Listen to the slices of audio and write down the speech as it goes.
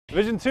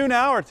Division 2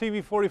 now, our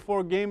TV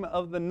 44 game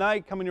of the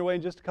night coming your way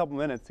in just a couple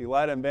minutes.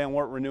 Elida and Van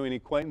Wert renewing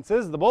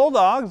acquaintances. The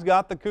Bulldogs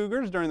got the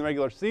Cougars during the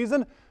regular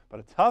season, but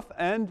a tough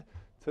end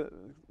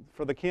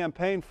for the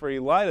campaign for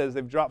Elida as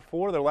they've dropped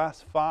 4 of their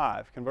last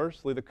 5.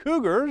 Conversely, the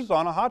Cougars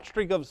on a hot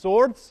streak of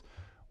sorts,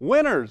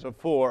 winners of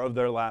 4 of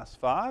their last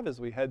 5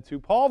 as we head to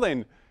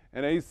Paulding.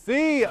 And a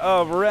sea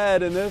of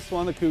red in this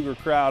one. The Cougar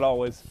crowd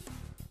always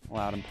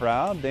loud and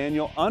proud.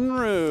 Daniel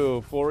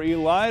Unruh for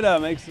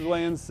Elida makes his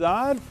way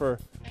inside for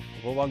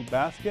the Bulldog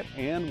basket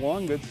and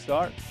one. Good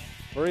start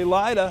for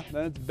Elida.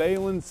 Then it's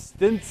Balin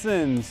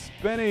Stinson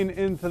spinning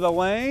into the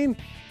lane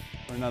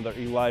for another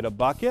Elida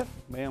bucket.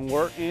 Van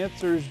Wert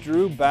answers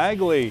Drew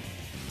Bagley.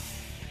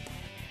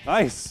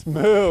 Nice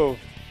move.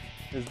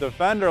 His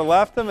defender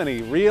left him and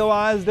he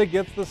realized it,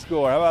 gets the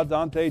score. How about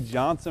Dante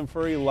Johnson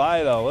for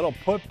Elida? A little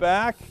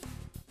putback.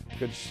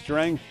 Good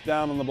strength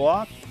down on the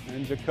block.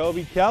 And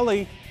Jacoby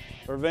Kelly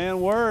for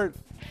Van Wert.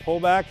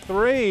 Pullback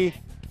 3.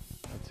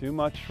 Not too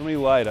much from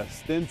Elida.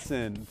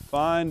 Stinson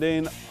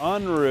finding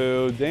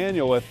Unruh.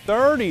 Daniel with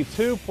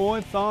 32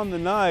 points on the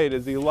night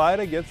as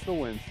Elida gets the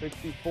win.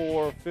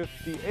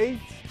 64-58. You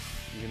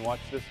can watch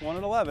this one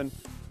at 11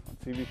 on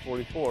TV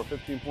 44.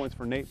 15 points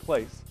for Nate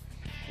Place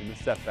in the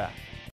setback.